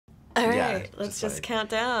All right, Yeah, let's just count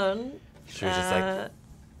down. Should we just like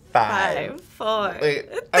 5, 4. Wait.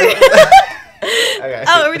 Okay. Okay.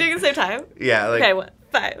 Oh, are we doing it at the same time? Yeah. Like, Okay, what?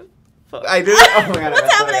 5, 4. I did it. Oh my god.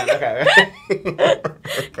 What's happening? Okay.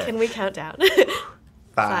 Can we count down?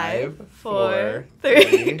 5, 4, 3,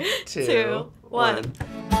 3, 2, 2, 1.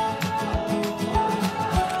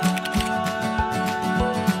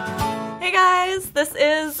 Hey guys, this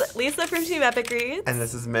is Lisa from Team Epic Reads. And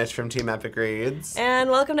this is Mitch from Team Epic Reads. And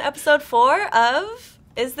welcome to episode 4 of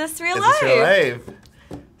Is This Real Life? Is This Real Life?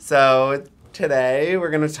 So today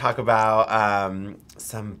we're going to talk about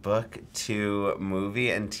some book to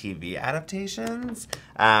movie and TV adaptations.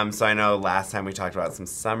 So I know last time we talked about some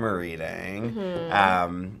summer reading.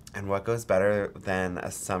 Mm-hmm. And what goes better than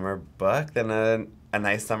a summer book than a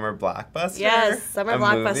nice summer blockbuster? Yes, summer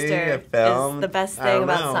blockbuster a film. is the best thing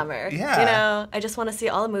about summer. Yeah. You know, I just want to see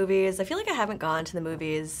all the movies. I feel like I haven't gone to the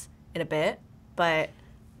movies in a bit, but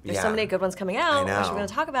there's so many good ones coming out, which we're going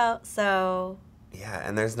to talk about, so... Yeah,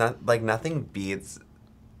 and there's nothing beats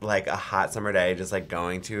like a hot summer day just like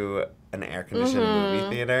going to an air-conditioned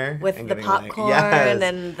movie theater. With and the getting, popcorn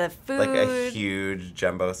and the food. Like a huge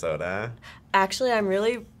jumbo soda. Actually, I'm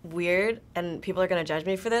really weird, and people are going to judge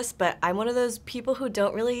me for this, but I'm one of those people who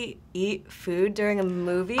don't really eat food during a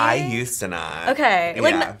movie. I used to not. Okay.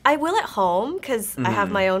 Like, yeah. I will at home, because I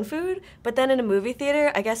have my own food, but then in a movie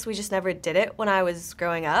theater, I guess we just never did it when I was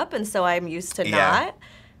growing up, and so I'm used to not.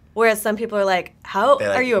 Whereas some people are like, how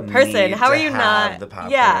are you a person? How are you not? The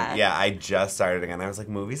popcorn. Yeah. Yeah, I just started again. I was like,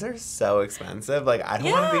 movies are so expensive. Like, I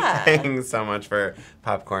don't want to be paying so much for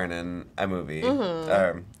popcorn in a movie.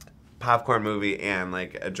 Popcorn movie and,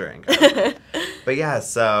 like, a drink. But, yeah,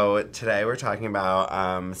 so today we're talking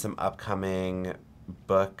about some upcoming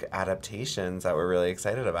book adaptations that we're really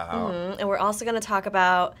excited about. And we're also going to talk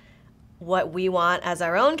about what we want as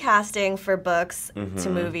our own casting for books to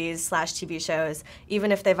movies / TV shows,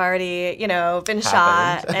 even if they've already, been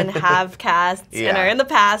shot and have casts and are in the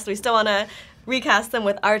past. We still want to recast them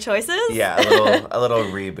with our choices. Yeah, a little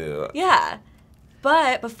reboot. Yeah.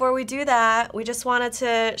 But before we do that, we just wanted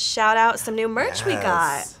to shout out some new merch we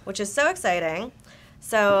got, which is so exciting.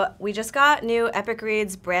 So we just got new Epic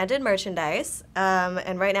Reads branded merchandise,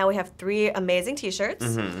 and right now we have 3 amazing t-shirts.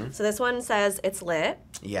 So this one says, "It's lit."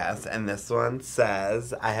 Yes, and this one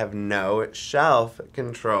says, "I have no shelf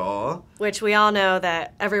control." Which we all know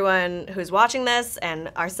that everyone who's watching this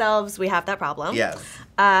and ourselves, we have that problem. Yes.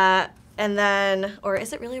 And then, or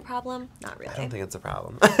is it really a problem? Not really. I don't think it's a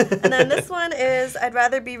problem. And then this one is, "I'd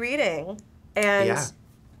rather be reading." And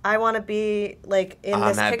I want to be, like, in on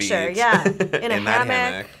this that picture. beach. Yeah. In a that hammock.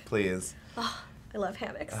 hammock, please. Oh, I love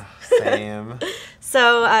hammocks. Same.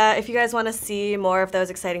 So if you guys want to see more of those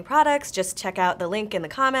exciting products, just check out the link in the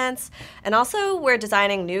comments. And also, we're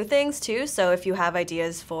designing new things, too. So if you have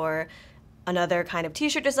ideas for another kind of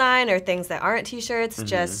t-shirt design or things that aren't t-shirts,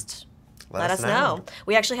 just let us know.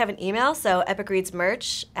 We actually have an email, so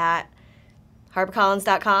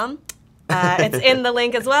epicreadsmerch@harpercollins.com. It's in the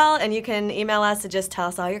link as well, and you can email us to just tell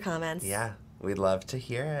us all your comments. Yeah, we'd love to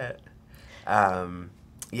hear it.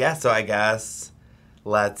 So I guess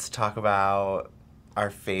let's talk about our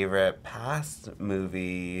favorite past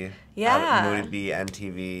movie, movie and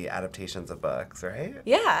TV adaptations of books, right?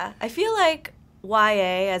 Yeah, I feel like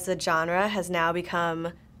YA as a genre has now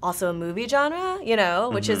become also a movie genre,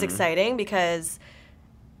 which is exciting because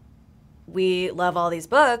we love all these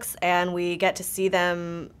books and we get to see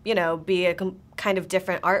them, be a kind of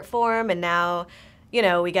different art form, and now,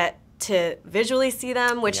 we get to visually see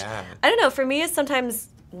them, which, I don't know, for me is sometimes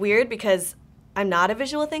weird because I'm not a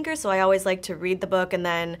visual thinker, so I always like to read the book and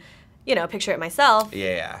then, picture it myself.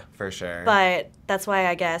 Yeah, for sure. But that's why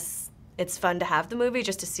I guess it's fun to have the movie,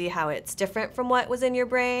 just to see how it's different from what was in your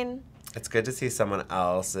brain. It's good to see someone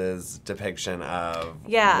else's depiction of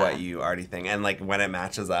what you already think. And, like, when it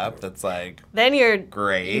matches up, that's, like, then you're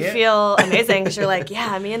great. You feel amazing because you're like,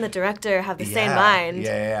 me and the director have the same mind.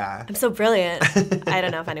 Yeah. I'm so brilliant. I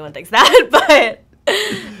don't know if anyone thinks that, but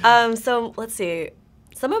so let's see.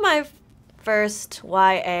 Some of my first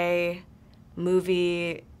YA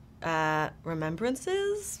movie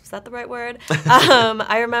remembrances, is that the right word?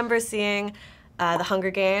 I remember seeing The Hunger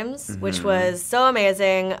Games, which was so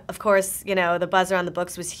amazing. Of course, the buzz around the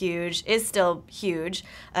books was huge, is still huge,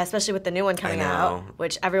 especially with the new one coming out,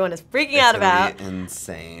 which everyone is freaking out about. Be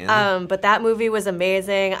insane. But that movie was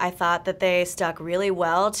amazing. I thought that they stuck really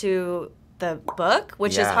well to the book,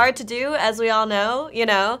 which is hard to do, as we all know,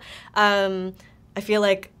 I feel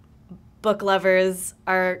like book lovers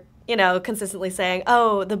are, consistently saying,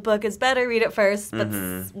 oh, the book is better, read it first. But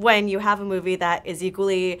when you have a movie that is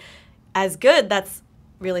equally as good, that's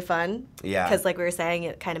really fun. Yeah. Because, like we were saying,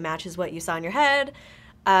 it kind of matches what you saw in your head.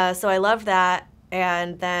 So I loved that.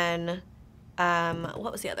 And then,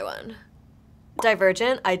 what was the other one?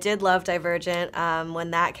 Divergent. I did love Divergent.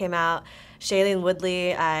 When that came out, Shailene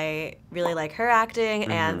Woodley, I really like her acting.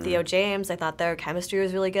 And Theo James, I thought their chemistry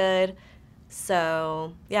was really good.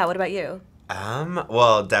 So, yeah, what about you?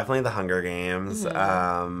 Well, definitely The Hunger Games.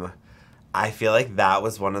 I feel like that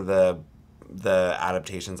was one of the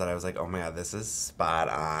adaptations that I was like, oh my god, this is spot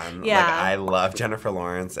on. Yeah. Like, I love Jennifer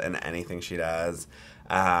Lawrence and anything she does.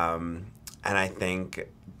 And I think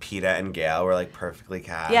Peeta and Gale were, like, perfectly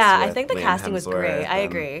cast. Yeah, I think the Liam casting was great. I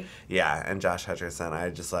agree. Yeah, and Josh Hutcherson, I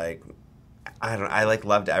just, like, I like,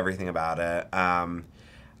 loved everything about it.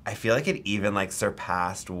 I feel like it even, like,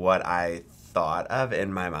 surpassed what I thought of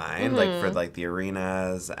in my mind, like, for, like, the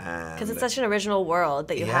arenas and... Because it's such an original world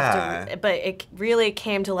that you have to... But it really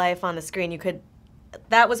came to life on the screen. You could...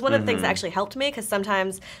 That was one of the things that actually helped me, because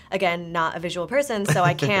sometimes, again, not a visual person, so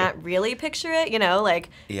I can't really picture it, you know? Like,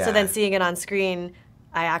 so then seeing it on screen,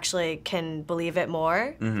 I actually can believe it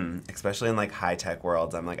more. Especially in, like, high-tech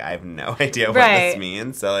worlds. I'm like, I have no idea what this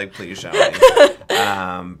means, so, like, please show me.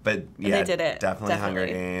 But, yeah, they did it. Definitely Hunger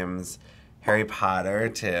Games. Harry Potter,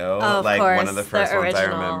 too. Of like, course, one of the first ones I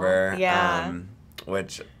remember. Yeah.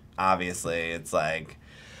 Which, obviously, it's like...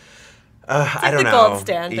 it's I don't the know. gold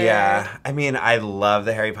standard. Yeah. I mean, I love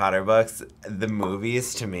the Harry Potter books. The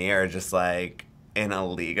movies, to me, are just, like, in a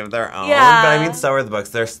league of their own. Yeah. But, I mean, so are the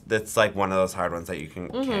books. It's, like, one of those hard ones that you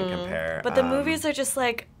can't compare. But the movies are just,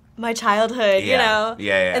 like, my childhood, you know?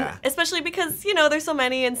 Yeah. And especially because, you know, there's so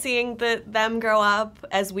many, and seeing them grow up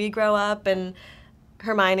as we grow up, and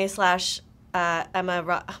Hermione /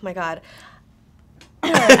 Emma, oh my god,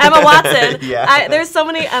 Emma Watson. There's so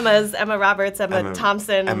many Emmas, Emma Roberts, Emma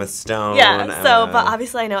Thompson. Emma Stone. Yeah, but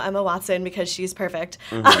obviously I know Emma Watson because she's perfect.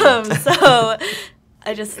 So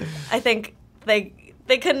I think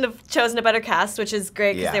they couldn't have chosen a better cast, which is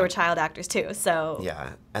great because they were child actors too. So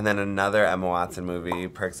yeah, and then another Emma Watson movie,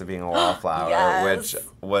 Perks of Being a Wallflower, yes. which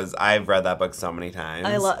was, I've read that book so many times.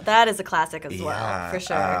 I love that is a classic as well, for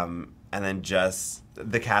sure. And then just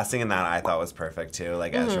the casting in that I thought was perfect too,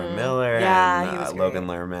 like Ezra Miller and Logan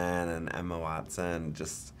Lerman and Emma Watson.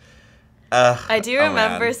 Just I do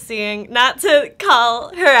remember seeing, not to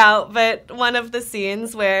call her out, but one of the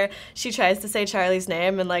scenes where she tries to say Charlie's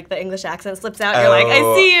name and, like, the English accent slips out. You're like,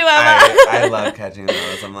 I see you, Emma. I love catching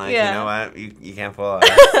those. I'm like, you know what? You can't fool us.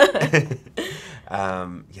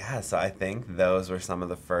 So I think those were some of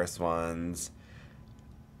the first ones.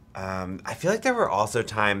 I feel like there were also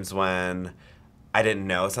times when I didn't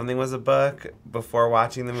know something was a book before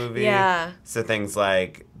watching the movie. Yeah. So things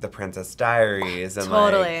like The Princess Diaries and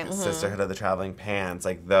like Sisterhood of the Traveling Pants,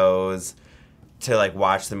 like those, to like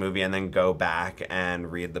watch the movie and then go back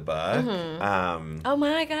and read the book. Oh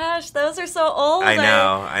my gosh, those are so old. I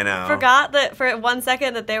know. Forgot that for 1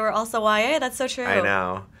 second that they were also YA. That's so true. I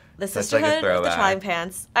know. The Sisterhood of the Traveling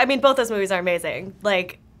Pants. I mean, both those movies are amazing.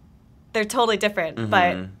 Like, they're totally different,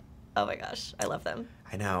 but oh my gosh, I love them.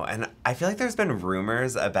 I know, and I feel like there's been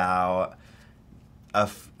rumors about a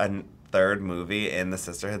third movie in the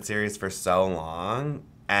Sisterhood series for so long,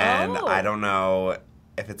 and I don't know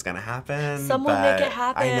if it's gonna happen. Someone make it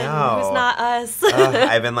happen. I know. Who's not us.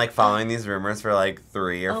 I've been like following these rumors for like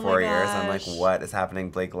 3 or 4 years. I'm like, what is happening?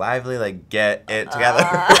 Blake Lively, like, get it together.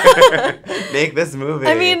 Make this movie.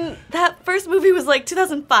 I mean, that first movie was like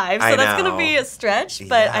 2005, so that's gonna be a stretch,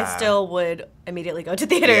 but I still would immediately go to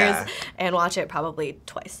theaters and watch it probably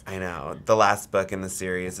twice. I know. The last book in the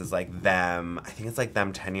series is like them, I think it's like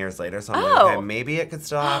them 10 years later, so I'm like, okay, maybe it could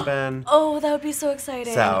still happen. Oh, that would be so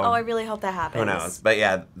exciting. I really hope that happens. Who knows? But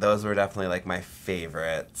yeah, those were definitely like my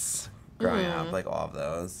favorites growing up, like all of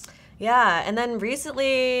those. Yeah, and then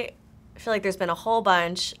recently, I feel like there's been a whole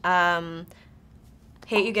bunch.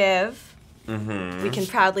 Hate You Give. We can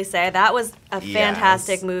proudly say that was a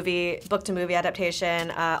fantastic book-to-movie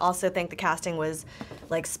adaptation. Also think the casting was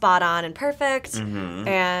like spot on and perfect.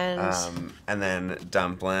 And then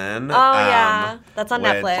Dumplin'. That's on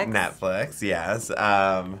Netflix. Netflix, yes.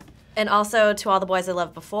 And also To All the Boys I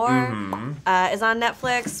Loved Before is on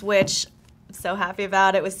Netflix, which I'm so happy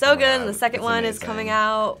about. It was so good, and the second one is coming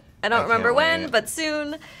out. I don't remember when, but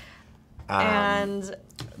soon. And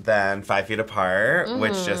then 5 Feet Apart,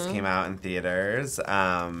 which just came out in theaters.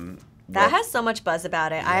 That has so much buzz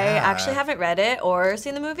about it. I actually haven't read it or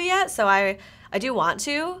seen the movie yet, so I do want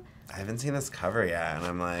to. I haven't seen this cover yet, and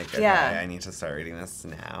I'm like, okay, I need to start reading this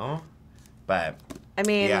now. But I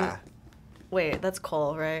mean, Wait, that's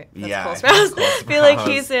Cole, right? That's Yeah, Cole Sprouse. Cole I feel like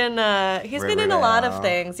Sprouse. he's been in a lot of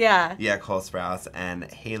things, yeah. Yeah, Cole Sprouse and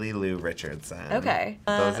Haley Lou Richardson. Okay.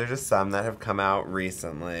 Those are just some that have come out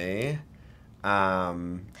recently.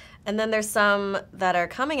 And then there's some that are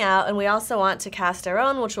coming out, and we also want to cast our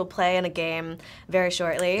own, which we'll play in a game very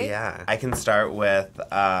shortly. Yeah. I can start with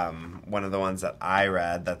one of the ones that I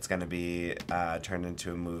read that's going to be turned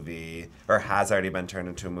into a movie, or has already been turned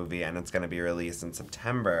into a movie, and it's going to be released in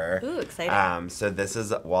September. Ooh, exciting. So this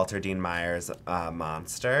is Walter Dean Meyer's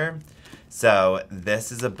Monster. So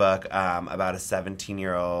this is a book about a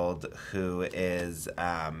 17-year-old who is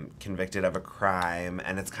convicted of a crime,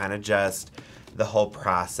 and it's kind of just the whole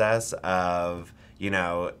process of,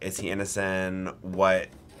 is he innocent? What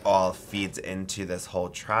all feeds into this whole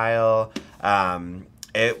trial?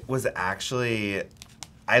 It was actually,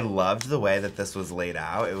 I loved the way that this was laid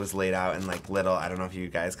out. It was laid out in like little, I don't know if you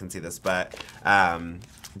guys can see this, but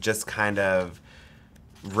just kind of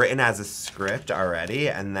written as a script already,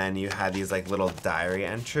 and then you had these like little diary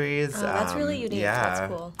entries. Oh, that's really unique. Yeah, that's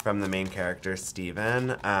cool. From the main character,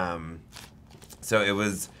 Stephen. So it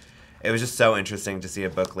was just so interesting to see a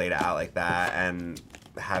book laid out like that, and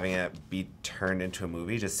having it be turned into a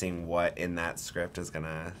movie, just seeing what in that script is going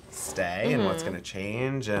to stay and what's going to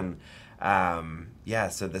change. And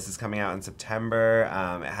so this is coming out in September.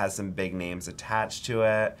 It has some big names attached to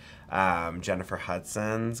it. Jennifer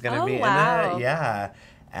Hudson's going to be in it. Yeah.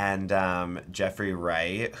 And Jeffrey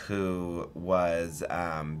Wright, who was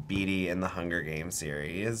Beetee in the Hunger Games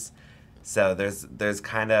series. So there's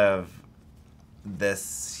kind of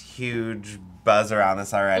this huge buzz around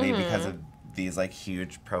this already because of these like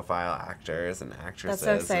huge profile actors and actresses.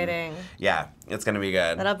 That's so exciting. Yeah, it's gonna be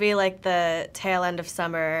good. That'll be like the tail end of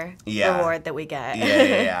summer reward that we get.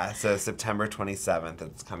 Yeah. So September 27th,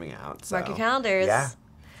 it's coming out. So. Mark your calendars. Yeah.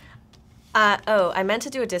 I meant to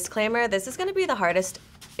do a disclaimer. This is going to be the hardest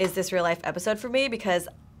Is This Real Life episode for me because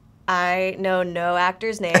I know no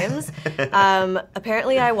actors' names.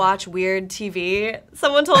 Apparently, I watch weird TV,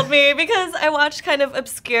 someone told me, because I watch kind of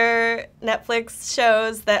obscure Netflix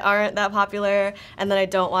shows that aren't that popular, and then I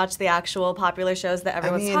don't watch the actual popular shows that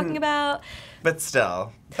everyone's talking about. But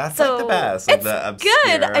still, that's like the best. It's the obscure.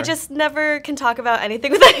 good. I just never can talk about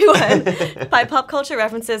anything with anyone. My pop culture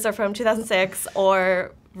references are from 2006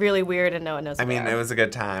 or really weird and no one knows what they are. It was a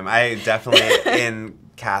good time. I definitely, in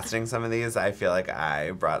casting some of these, I feel like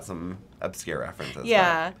I brought some obscure references.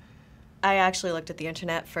 Yeah. I actually looked at the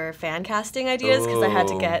internet for fan casting ideas because I had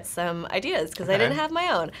to get some ideas because I didn't have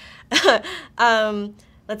my own.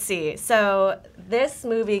 Let's see. So this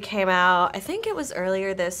movie came out, I think it was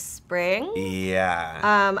earlier this spring.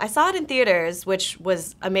 Yeah. I saw it in theaters, which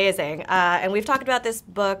was amazing. And we've talked about this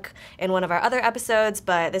book in one of our other episodes,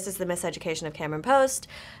 but this is The Miseducation of Cameron Post.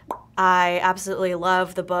 I absolutely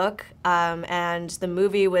love the book, and the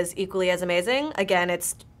movie was equally as amazing. Again,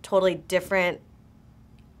 it's totally different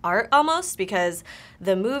art almost because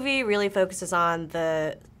the movie really focuses on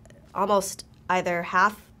the almost either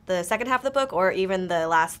the second half of the book or even the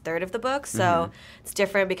last third of the book. So it's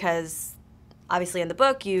different because obviously in the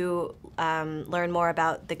book you learn more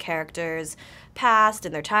about the characters' past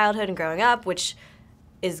and their childhood and growing up, which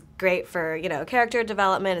is great for, character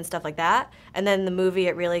development and stuff like that. And then the movie,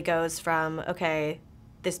 it really goes from, okay,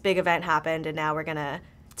 this big event happened and now we're going to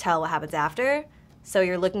tell what happens after. So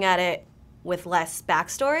you're looking at it with less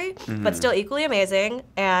backstory, but still equally amazing.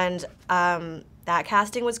 And that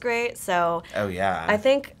casting was great. So I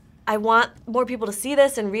think I want more people to see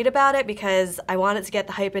this and read about it because I want it to get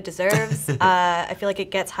the hype it deserves. I feel like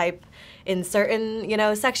it gets hype in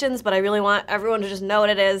certain, sections, but I really want everyone to just know what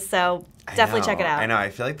it is. So definitely check it out. I know. I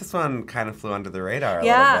feel like this one kind of flew under the radar a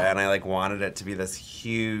little bit, and I wanted it to be this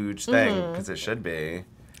huge thing because it should be.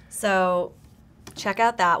 So check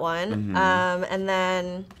out that one. And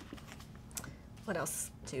then what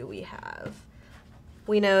else do we have?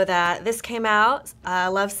 We know that this came out,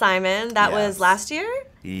 Love, Simon. That was last year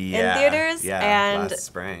in theaters. Yeah, and last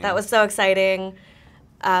spring. That was so exciting.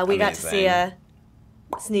 We got to see a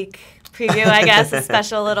sneak preview, I guess, a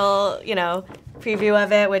special little, preview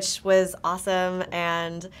of it, which was awesome.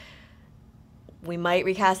 And we might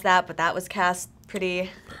recast that, but that was cast pretty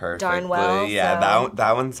darn well. Yeah, so.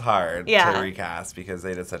 that one's hard to recast because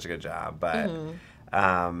they did such a good job. But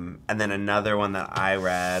and then another one that I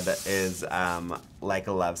read is Like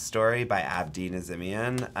a Love Story by Abdi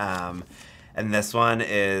Nazimian. And this one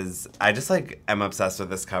is, I just am obsessed with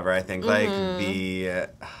this cover. I think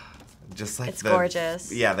it's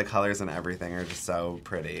gorgeous. Yeah, the colors and everything are just so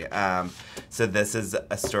pretty. So this is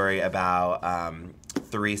a story about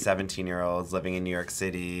three 17-year-olds living in New York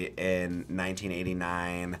City in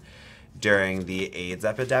 1989 during the AIDS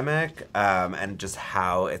epidemic and just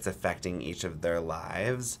how it's affecting each of their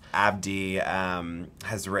lives. Abdi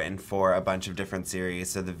has written for a bunch of different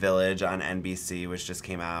series. So The Village on NBC, which just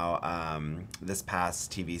came out this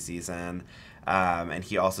past TV season. And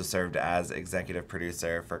he also served as executive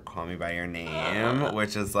producer for Call Me By Your Name,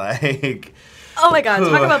 which is like... Oh my God,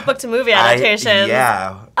 talk about book to movie adaptations.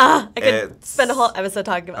 I could spend a whole episode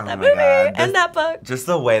talking about that movie and that book. Just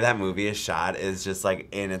the way that movie is shot is just like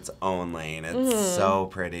in its own lane. It's so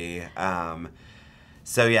pretty.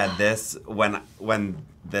 So yeah, this when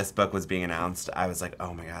this book was being announced, I was like,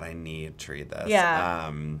 oh my God, I need to read this. Yeah.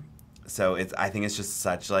 So I think it's just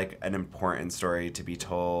such like an important story to be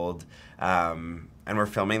told. And we're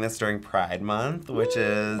filming this during Pride Month, which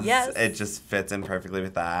is, it just fits in perfectly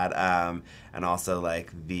with that. And also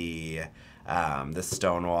like the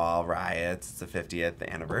Stonewall riots, it's the 50th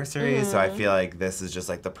anniversary. So I feel like this is just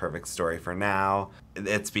like the perfect story for now.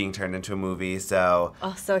 It's being turned into a movie, so.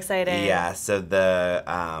 Oh, so exciting. Yeah, so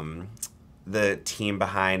the team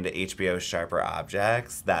behind HBO's Sharper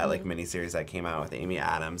Objects, that like miniseries that came out with Amy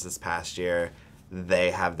Adams this past year,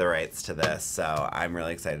 they have the rights to this, so I'm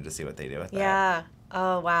really excited to see what they do with it. Yeah.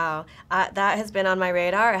 Oh, wow. That has been on my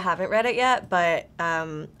radar. I haven't read it yet, but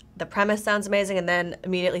the premise sounds amazing, and then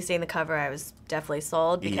immediately seeing the cover, I was definitely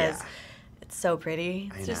sold because it's so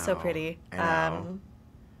pretty. It's just so pretty. I know.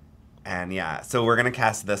 And yeah, so we're going to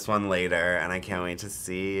cast this one later, and I can't wait to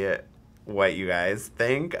see what you guys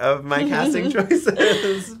think of my casting choices.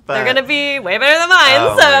 But they're going to be way better than mine,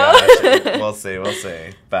 oh my gosh. We'll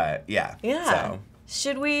see. But yeah. So.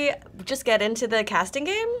 Should we just get into the casting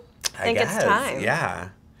game? I guess it's time. Yeah.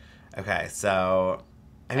 Okay, so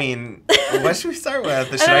I mean, what should we start with?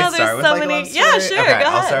 Should I start with like a love story? Yeah, sure. Okay, go ahead.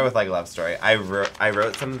 I'll start with like a love story. I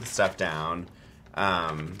wrote some of the stuff down,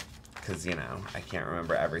 because I can't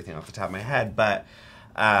remember everything off the top of my head. But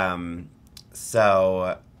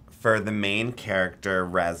so for the main character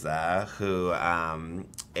Reza, who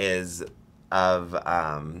is of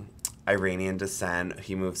Iranian descent,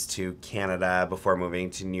 he moves to Canada before moving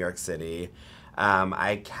to New York City.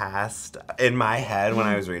 I cast, in my head when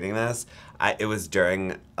I was reading this, it was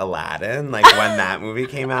during Aladdin, like when that movie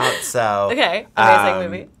came out. So okay,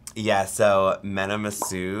 amazing movie. Yeah, so Mena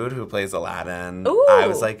Massoud, who plays Aladdin, I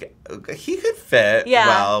was like, he could fit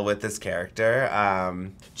well with this character.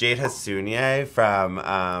 Jade Hassounieh from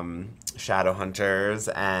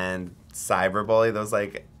Shadowhunters and Cyberbully, those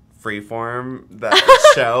like Freeform,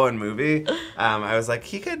 that show and movie. I was like,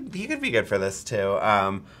 he could be good for this too.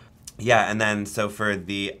 Yeah, and then so for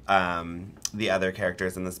the other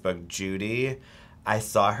characters in this book, Judy, I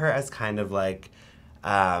saw her as kind of like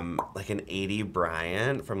an A.D.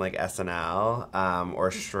 Bryant from like SNL, or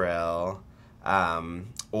Shrill,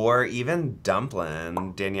 or even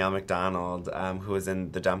Dumplin, Danielle McDonald, who was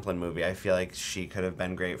in the Dumplin movie. I feel like she could have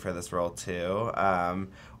been great for this role too.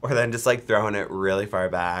 Or then just like throwing it really far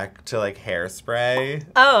back to like Hairspray.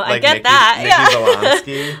 Oh, like I get Nikki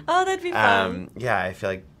Volansky. Oh, that'd be fun. Yeah, I feel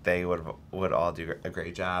like they would all do a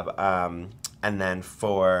great job. And then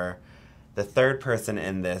for the third person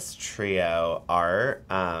in this trio, Art,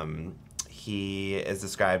 he is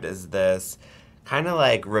described as this kind of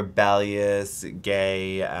like rebellious,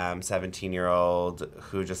 gay 17-year-old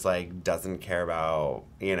who just like doesn't care about,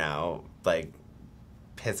 like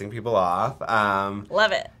pissing people off.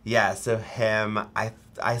 Love it. Yeah, so him,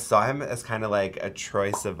 I saw him as kind of like a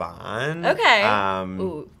Troye Sivan.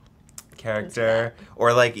 Okay. Character,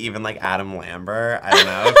 or like even like Adam Lambert. I don't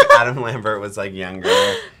know if Adam Lambert was like younger,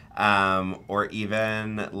 or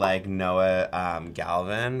even like Noah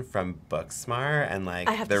Galvin from Booksmart, and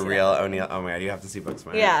like the Real O'Neill. Oh my God, you have to see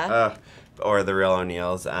Booksmart. Yeah. Or the Real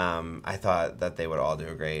O'Neills. I thought that they would all do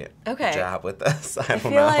a great job with this. I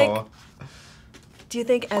don't know. Like, do you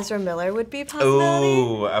think Ezra Miller would be a possibility?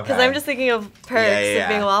 Ooh, okay. Because I'm just thinking of Perks of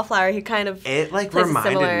being a wallflower. He kind of it like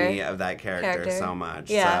reminded me of that character so much.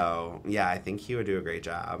 Yeah. So yeah, I think he would do a great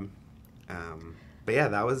job. But yeah,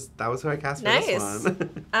 that was who I cast for this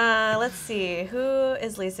one. Let's see, who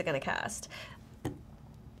is Lisa gonna cast?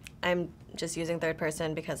 I'm just using third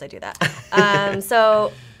person because I do that.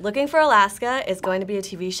 So Looking for Alaska is going to be a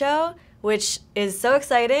TV show, which is so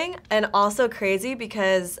exciting and also crazy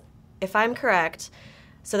because, if I'm correct,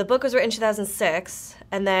 so the book was written in 2006,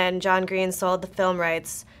 and then John Green sold the film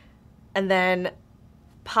rights, and then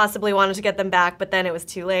possibly wanted to get them back, but then it was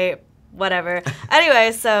too late, whatever.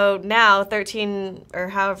 Anyway, so now, 13, or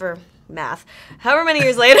however many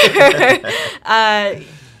years later,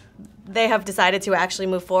 they have decided to actually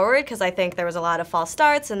move forward because I think there was a lot of false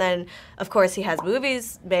starts. And then, of course, he has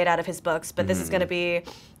movies made out of his books, but this is going to be a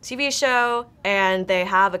TV show, and they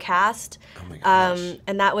have a cast. Oh my gosh.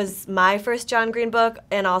 And that was my first John Green book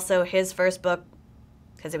and also his first book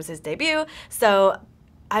because it was his debut. So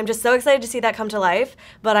I'm just so excited to see that come to life,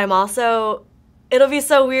 but I'm also... It'll be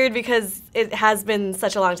so weird because it has been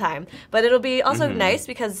such a long time. But it'll be also nice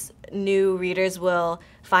because new readers will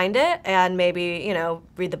find it and maybe, you know,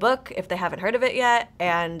 read the book if they haven't heard of it yet.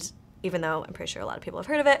 And even though I'm pretty sure a lot of people have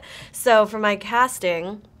heard of it. So for my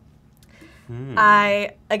casting,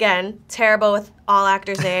 I, again, terrible with all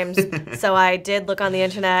actors' names. So I did look on the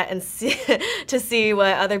internet and see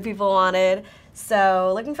what other people wanted.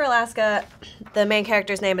 So looking for Alaska, the main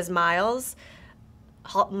character's name is Miles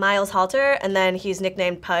Halter, and then he's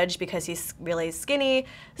nicknamed Pudge because he's really skinny.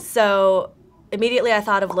 So immediately I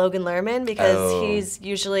thought of Logan Lerman because he's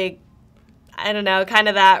usually, I don't know, kind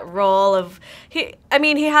of that role of, he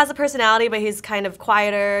has a personality, but he's kind of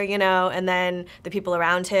quieter, you know, and then the people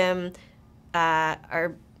around him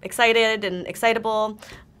are excited and excitable.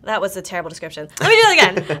 That was a terrible description. Let me do it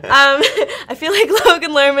again. I feel like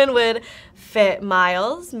Logan Lerman would fit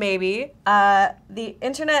Miles, maybe. The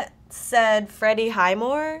internet said Freddie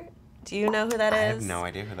Highmore. Do you know who that is? I have no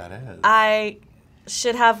idea who that is. I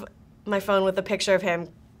should have my phone with a picture of him.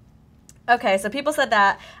 Okay, so people said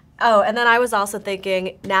that. Oh, and then I was also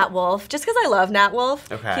thinking Nat Wolff, just because I love Nat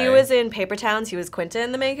Wolff. Okay. He was in Paper Towns. He was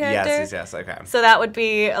Quentin, the main character. Yes, okay. So that would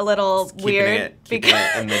be a little weird. Keeping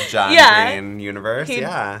it in the John Green universe,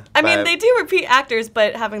 I mean, they do repeat actors,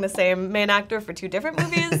 but having the same main actor for two different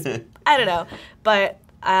movies, I don't know. But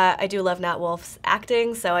I do love Nat Wolff's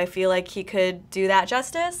acting, so I feel like he could do that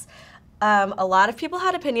justice. A lot of people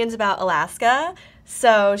had opinions about Alaska.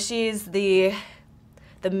 So she's the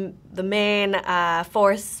main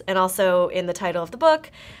force and also in the title of the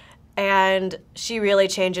book. And she really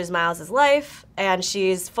changes Miles' life. And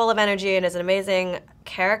she's full of energy and is an amazing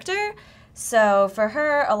character. So for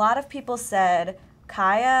her, a lot of people said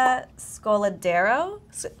Kaya Scodelario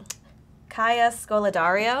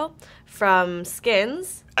from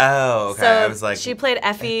Skins. Oh, okay. So I was like... she played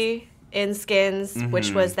Effie in Skins,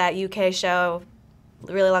 which was that UK show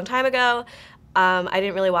a really long time ago. I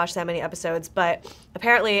didn't really watch that many episodes, but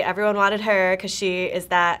apparently everyone wanted her because she is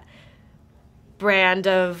that brand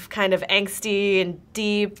of kind of angsty and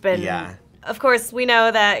deep. And of course, we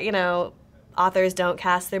know that, you know, authors don't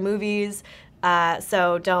cast their movies,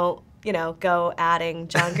 so don't, you know, go adding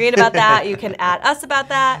John Green about that. You can add us about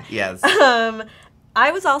that. Yes.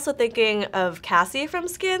 I was also thinking of Cassie from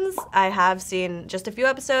Skins. I have seen just a few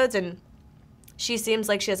episodes, and she seems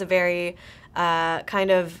like she has a very kind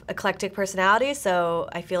of eclectic personality, so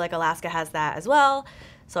I feel like Alaska has that as well.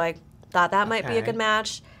 So I thought that might be a good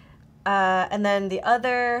match. And then the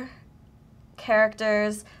other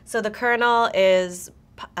characters, so the Colonel is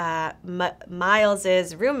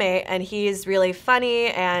Miles' roommate, and he's really funny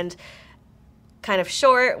and kind of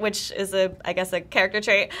short, which is, I guess, a character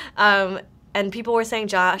trait. And people were saying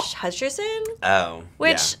Josh Hutcherson. Oh,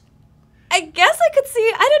 which I guess I could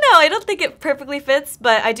see. I don't know. I don't think it perfectly fits,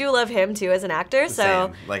 but I do love him, too, as an actor. So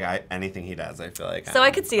same. Like, anything he does, I feel like so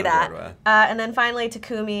I could see that. And then finally,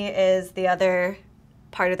 Takumi is the other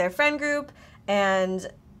part of their friend group. And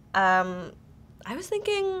I was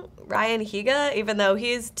thinking Ryan Higa, even though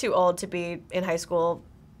he's too old to be in high school.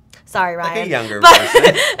 Sorry, Ryan. Like a younger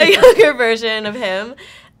version. A younger version of him.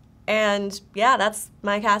 And, yeah, that's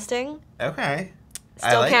my casting. Okay.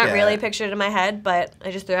 Still can't really picture it in my head, but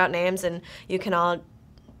I just threw out names, and you can all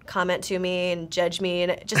comment to me and judge me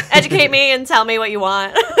and just educate me and tell me what you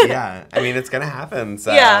want. Yeah. I mean, it's going to happen,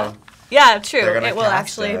 so... Yeah, true. It will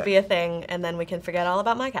actually be a thing, and then we can forget all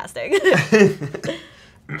about my casting.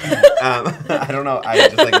 I don't know. I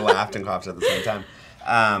just, like, laughed and coughed at the same time.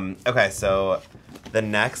 Okay, so... The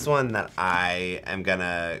next one that I am going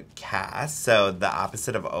to cast, so The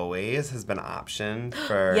Opposite of Always has been optioned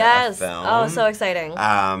for a film. Oh, so exciting.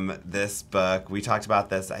 This book, we talked about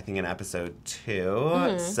this, I think, in episode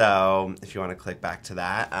 2. So if you want to click back to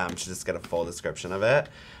that, you should just get a full description of it.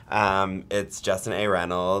 It's Justin A.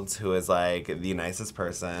 Reynolds, who is, like, the nicest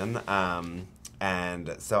person.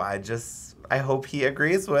 And so I hope he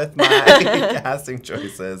agrees with my casting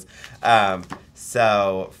choices.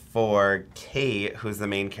 So for Kate, who's the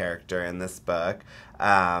main character in this book,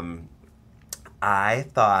 I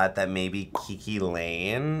thought that maybe Kiki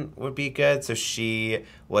Lane would be good. So she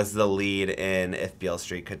was the lead in If Beale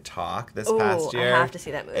Street Could Talk this past year. I have to see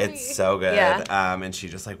that movie. It's so good. Yeah. And she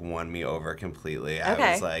just, like, won me over completely. Okay.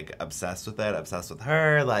 I was, like, obsessed with it, obsessed with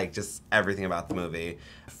her, like, just everything about the movie.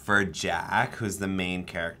 For Jack, who's the main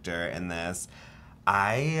character in this,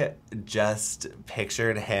 I just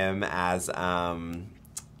pictured him as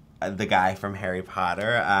the guy from Harry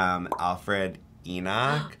Potter, Alfred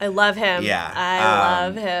Enoch. I love him. Yeah. I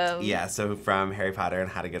love him. Yeah, so from Harry Potter and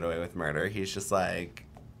How to Get Away with Murder, he's just like,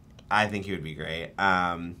 I think he would be great.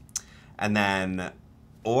 And then,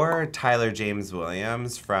 or Tyler James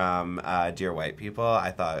Williams from Dear White People,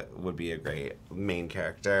 I thought would be a great main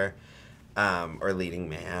character, or leading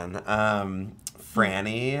man.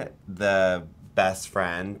 Franny, the best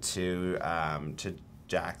friend to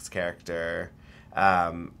Jack's character.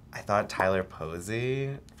 I thought Tyler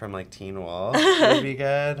Posey from like Teen Wolf would be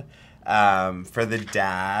good. For the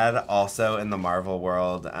dad, also in the Marvel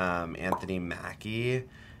world, Anthony Mackie,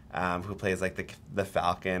 who plays like the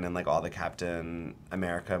Falcon and like all the Captain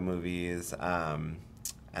America movies, and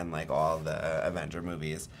like all the Avenger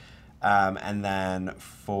movies. And then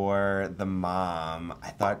for the mom, I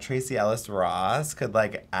thought Tracee Ellis Ross could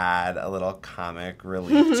like add a little comic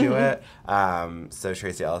relief to it. So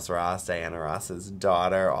Tracee Ellis Ross, Diana Ross's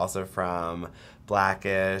daughter, also from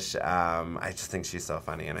Blackish. I just think she's so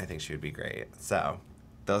funny, and I think she would be great. So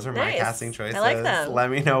those are my casting choices. I like them. Let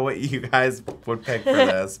me know what you guys would pick for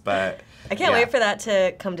this. But I can't wait for that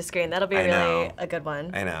to come to screen. That'll be really a good one.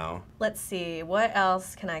 I know. Let's see. What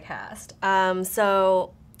else can I cast?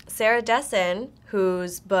 So Sarah Dessen,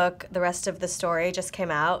 whose book The Rest of the Story just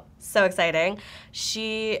came out, so exciting.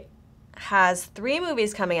 She has 3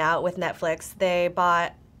 movies coming out with Netflix. They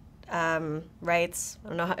bought rights. I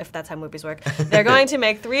don't know if that's how movies work. They're going to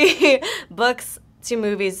make 3 books to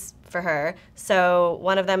movies for her. So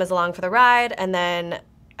one of them is Along for the Ride, and then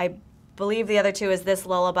I believe the other 2 is This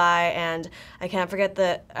Lullaby, and I can't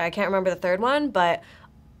remember the third one, but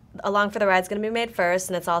Along for the Ride is going to be made first,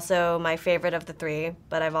 and it's also my favorite of the 3,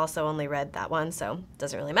 but I've also only read that one, so it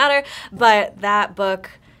doesn't really matter. But that book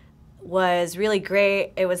was really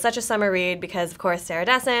great. It was such a summer read because, of course, Sarah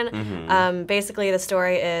Dessen. Mm-hmm. Basically, the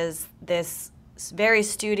story is this very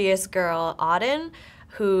studious girl, Auden,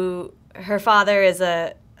 who her father is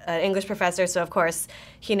an English professor, so of course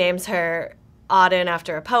he names her Auden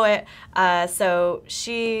after a poet. So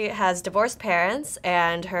she has divorced parents,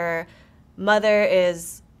 and her mother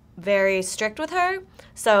is very strict with her.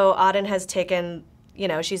 So Auden has taken,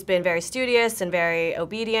 she's been very studious and very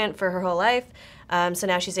obedient for her whole life. So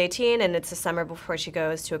now she's 18, and it's the summer before she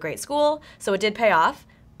goes to a great school. So it did pay off,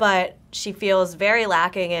 but she feels very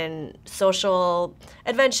lacking in social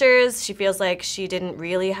adventures. She feels like she didn't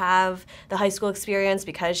really have the high school experience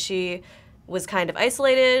because she was kind of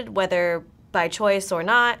isolated, whether by choice or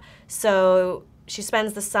not. So she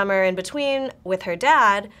spends the summer in between with her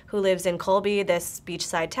dad, who lives in Colby, this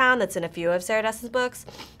beachside town that's in a few of Sarah Dessen's books.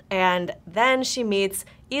 And then she meets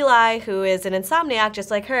Eli, who is an insomniac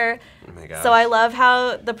just like her. Oh my gosh. So I love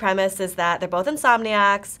how the premise is that they're both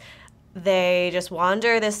insomniacs. They just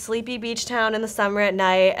wander this sleepy beach town in the summer at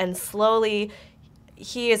night, and slowly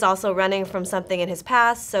he is also running from something in his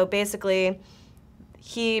past. So basically,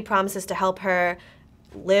 he promises to help her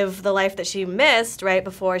live the life that she missed right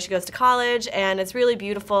before she goes to college, and it's really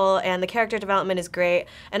beautiful, and the character development is great.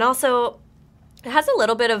 And also, it has a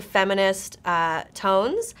little bit of feminist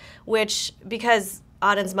tones, which, because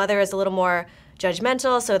Auden's mother is a little more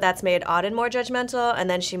judgmental, so that's made Auden more judgmental, and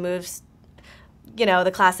then she moves,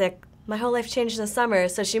 the classic, my whole life changed in the summer.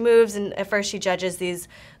 So she moves, and at first she judges these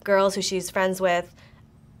girls who she's friends with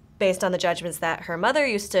based on the judgments that her mother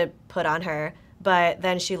used to put on her. But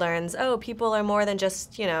then she learns, people are more than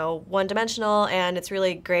just, one-dimensional, and it's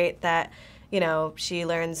really great that, she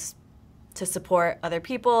learns to support other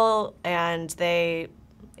people, and they,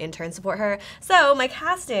 in turn, support her. So, my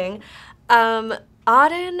casting,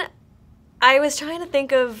 Auden, I was trying to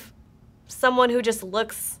think of someone who just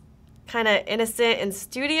looks kind of innocent and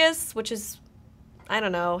studious, which is, I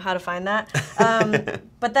don't know how to find that.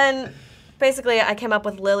 But then, basically, I came up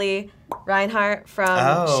with Lily Reinhart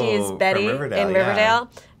from she's Betty in Riverdale.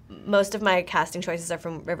 Yeah. Most of my casting choices are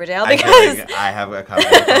from Riverdale because I have a couple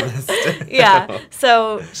on this too. Yeah.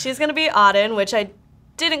 So she's gonna be Auden, which I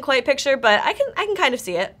didn't quite picture, but I can kind of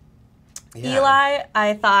see it. Yeah. Eli,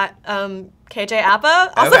 I thought KJ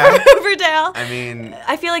Apa, also from Riverdale. I mean,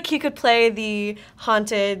 I feel like he could play the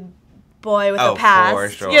haunted boy with a past. For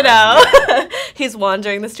sure. Yeah. He's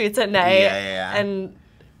wandering the streets at night. Yeah. And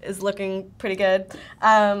is looking pretty good.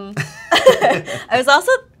 I was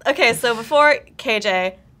also, so before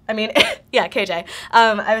KJ, KJ,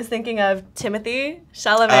 I was thinking of Timothée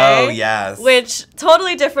Chalamet. Oh, yes. Which,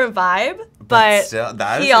 totally different vibe, but still,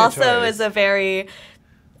 he also choice. Is a very,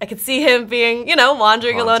 I could see him being,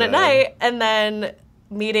 wandering alone at night, and then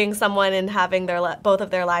meeting someone and having both of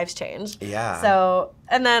their lives change. Yeah. So,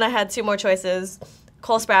 and then I had 2 more choices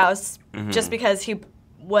Cole Sprouse, just because he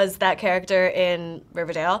was that character in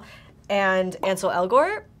Riverdale, and Ansel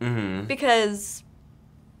Elgort, because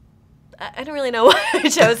I don't really know why I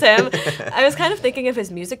chose him. I was kind of thinking of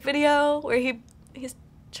his music video where he's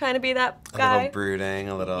trying to be that guy. A little brooding,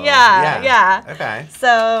 a little... Yeah. Okay.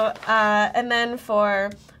 So, and then So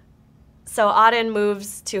Auden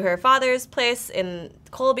moves to her father's place in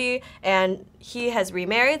Colby, and he has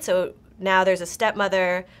remarried, so now there's a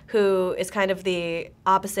stepmother who is kind of the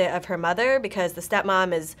opposite of her mother, because the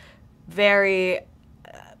stepmom is very,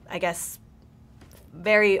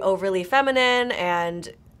 very overly feminine,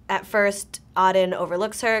 and at first Auden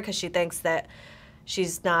overlooks her because she thinks that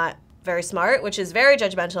she's not very smart, which is very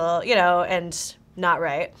judgmental, and not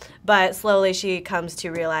right. But slowly she comes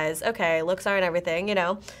to realize, okay, looks aren't everything,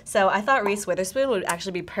 So I thought Reese Witherspoon would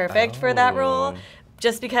actually be perfect for that role,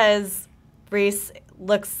 just because Reese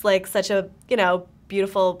looks like such a,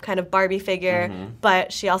 beautiful kind of Barbie figure,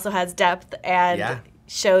 but she also has depth and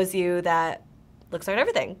shows you that looks aren't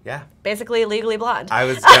everything. Yeah. Basically Legally Blonde. I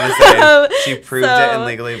was going to say, she proved it in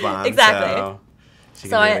Legally Blonde. Exactly. So she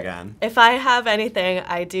can do it again. If I have anything,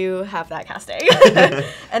 I do have that casting.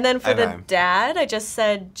 And then for the dad, I just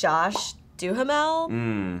said Josh Duhamel.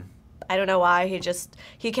 I don't know why.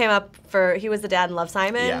 He came up he was the dad in Love,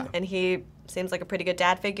 Simon, and he seems like a pretty good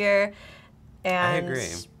dad figure. And I agree.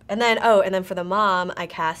 And then for the mom, I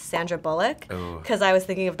cast Sandra Bullock because I was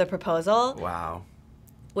thinking of The Proposal. Wow.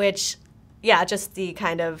 Which, just the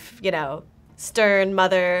kind of, stern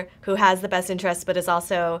mother who has the best interests but is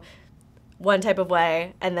also one type of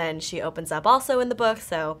way. And then she opens up also in the book.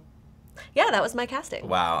 So, that was my casting.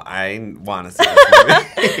 Wow. I want to see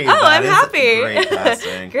this movie. I'm happy. Great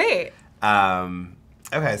casting. Great.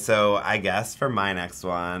 Okay, so I guess for my next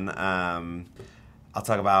one, I'll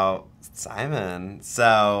talk about Simon.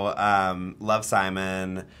 So, love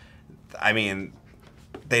Simon. I mean,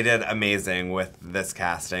 they did amazing with this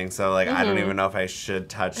casting. So, I don't even know if I should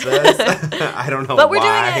touch this. I don't know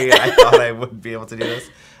why I thought I would be able to do this.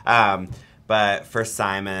 But for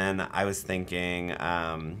Simon, I was thinking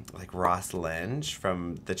Ross Lynch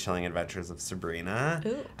from The Chilling Adventures of Sabrina.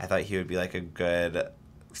 Ooh. I thought he would be a good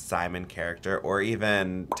Simon character, or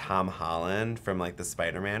even Tom Holland from the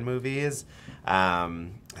Spider-Man movies.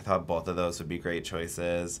 I thought both of those would be great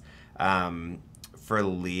choices. For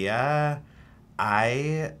Leah,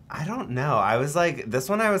 I don't know. I was this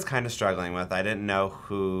one I was kind of struggling with. I didn't know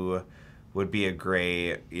who would be a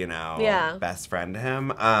great, best friend to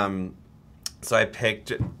him. So I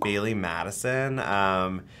picked Bailey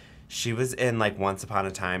Madison. She was in Once Upon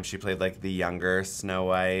a Time. She played the younger Snow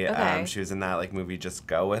White. Okay. She was in that movie Just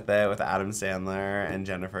Go With It with Adam Sandler and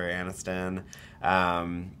Jennifer Aniston.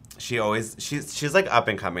 She's up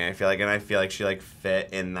and coming, I feel and I feel she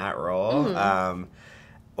fit in that role.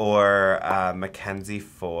 Or Mackenzie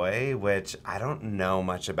Foy, which I don't know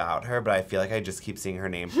much about her, but I feel I just keep seeing her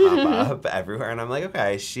name pop up everywhere, and I'm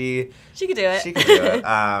okay, she could do it. She could do it.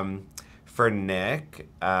 For Nick,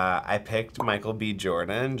 I picked Michael B.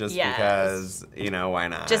 Jordan just because, why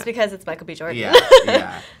not? Just because it's Michael B. Jordan.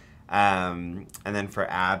 Yeah. And then for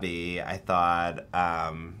Abby, I thought,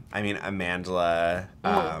 Amandla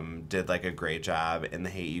did a great job in The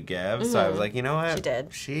Hate U Give. So I was you know what? She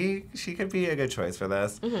did. She could be a good choice for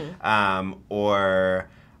this. Or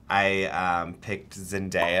I picked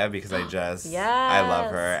Zendaya because I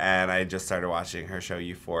love her, and I just started watching her show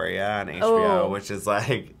Euphoria on HBO, which is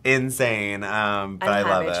insane. But I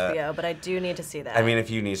love it. I have HBO, but I do need to see that. If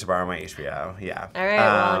you need to borrow my HBO, yeah. All right,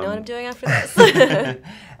 well, I know what I'm doing after this.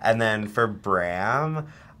 And then for Bram,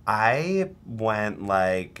 I went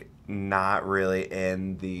not really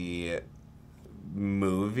in the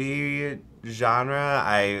movie genre.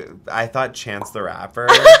 I thought Chance the Rapper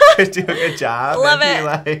could do a good job. Love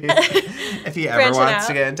it. If he ever wants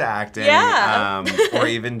to get into acting. Yeah. Or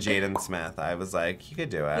even Jaden Smith. I was he could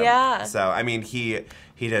do it. Yeah. So,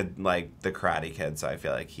 he did The Karate Kid, so I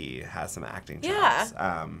feel he has some acting chops.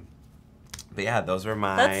 Yeah. But yeah, those were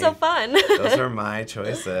my... That's so fun. Those were my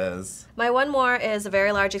choices. My one more is A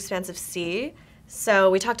Very Large Expanse of Sea.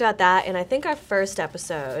 So we talked about that in, I think, our first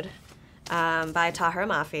episode by Tahir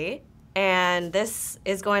Mafi. And this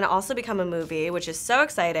is going to also become a movie, which is so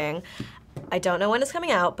exciting. I don't know when it's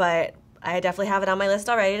coming out, but I definitely have it on my list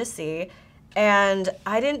already to see. And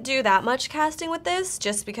I didn't do that much casting with this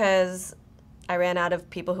just because I ran out of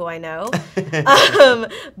people who I know.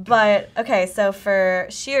 But, okay, so for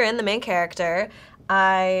Shirin, the main character,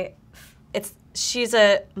 she's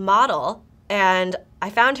a model, and I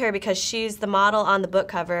found her because she's the model on the book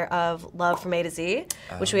cover of Love from A to Z,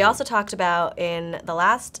 which we also talked about in the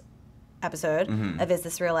last episode of Is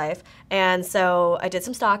This Real Life? And so I did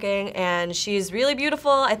some stalking, and she's really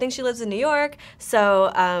beautiful. I think she lives in New York.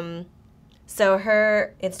 So so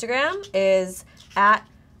her Instagram is at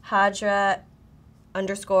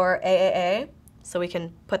Hadra_AAA. So we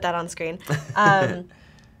can put that on screen.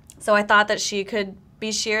 So I thought that she could be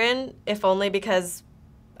Sheeran, if only because,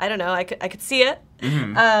 I don't know, I could see it.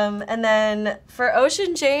 And then for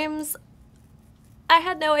Ocean James, I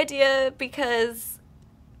had no idea because,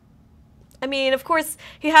 I mean, of course,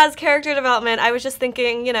 he has character development. I was just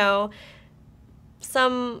thinking, you know,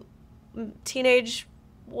 some teenage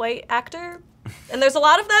white actor. And there's a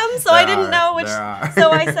lot of them, so I didn't know which.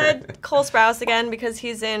 So I said Cole Sprouse again because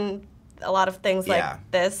he's in a lot of things like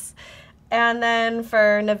this. And then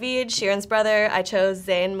for Naveed, Sheeran's brother, I chose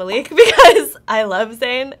Zayn Malik because I love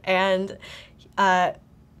Zayn. And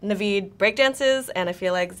Naveed breakdances, and I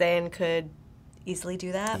feel like Zayn could easily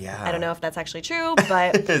do that. Yeah. I don't know if that's actually true,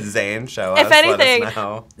 but Zayn, show us. If anything, let us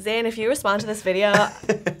know. Zayn, if you respond to this video,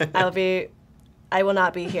 I will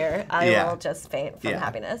not be here. I will just faint from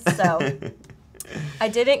happiness. So I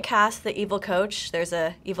didn't cast the evil coach. There's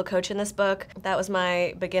a evil coach in this book. That was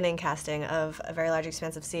my beginning casting of A Very Large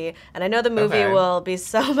Expanse of Sea. And I know the movie will be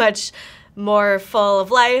so much more full of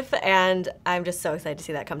life, and I'm just so excited to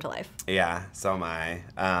see that come to life. Yeah, so am I.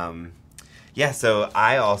 Yeah, so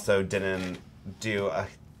I also didn't do a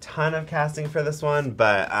ton of casting for this one,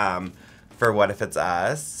 but for What If It's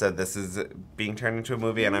Us, so this is being turned into a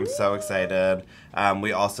movie, and I'm so excited.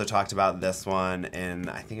 We also talked about this one in,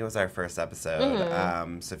 I think it was our first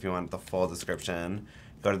episode, so if you want the full description,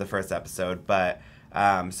 go to the first episode, but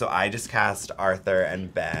so I just cast Arthur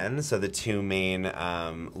and Ben, so the two main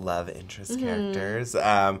love interest characters.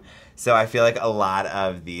 So I feel like a lot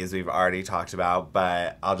of these we've already talked about,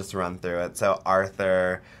 but I'll just run through it. So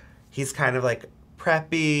Arthur, he's kind of like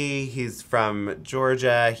preppy. He's from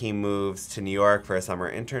Georgia. He moves to New York for a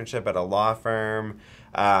summer internship at a law firm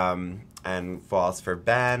and falls for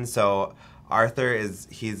Ben. So Arthur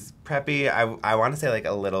he's preppy. I want to say like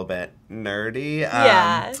a little bit nerdy.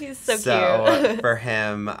 Yeah, he's so cute. For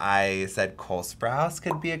him, I said Cole Sprouse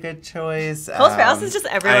could be a good choice. Cole Sprouse is just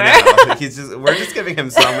everywhere. I know. We're just giving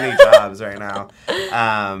him so many jobs right now.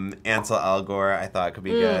 Ansel Elgort, I thought could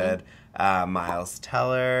be good. Miles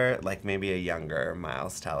Teller, like maybe a younger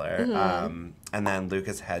Miles Teller. And then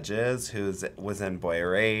Lucas Hedges, who was in Boy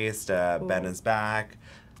Erased, Ben is Back,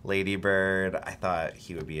 Lady Bird. I thought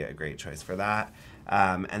he would be a great choice for that.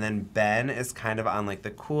 And then Ben is kind of on like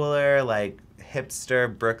the cooler, like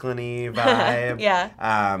hipster, Brooklyn-y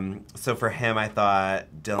vibe. So for him, I thought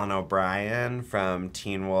Dylan O'Brien from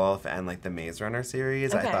Teen Wolf and like the Maze Runner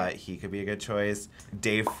series. I thought he could be a good choice.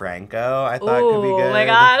 Dave Franco, I thought could be good. Oh my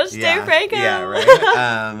gosh, Dave Franco. Yeah,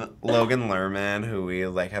 right. Logan Lerman, who we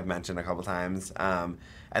like have mentioned a couple times.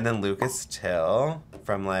 And then Lucas Till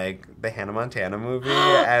from like the Hannah Montana movie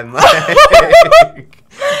and like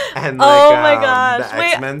my gosh, the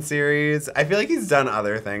X-Men series. I feel like he's done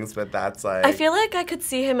other things, but that's like I feel like I could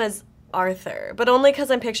see him as Arthur, but only because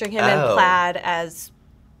I'm picturing him in plaid as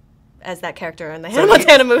that character in the Hannah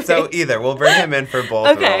Montana movie. So either we'll bring him in for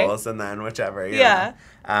both roles, and then whichever. Yeah.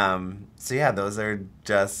 So yeah, those are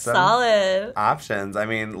just some solid options. I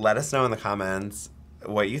mean, let us know in the comments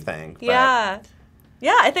what you think.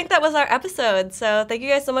 Yeah, I think that was our episode. So thank you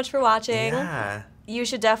guys so much for watching. Yeah. You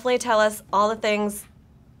should definitely tell us all the things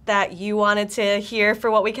that you wanted to hear for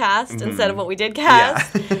what we cast instead of what we did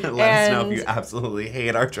cast. Yeah. Let us know if you absolutely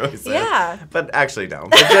hate our choices. Yeah. But actually don't.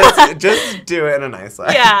 But just do it in a nice way.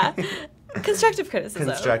 Yeah. Constructive criticism.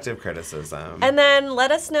 Constructive criticism. And then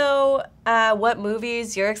let us know what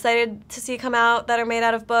movies you're excited to see come out that are made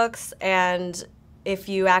out of books, and if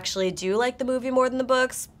you actually do like the movie more than the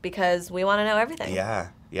books, because we want to know everything. Yeah.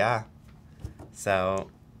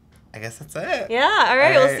 So, I guess that's it. Yeah, all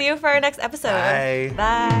right. We'll see you for our next episode. Bye.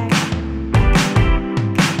 Bye.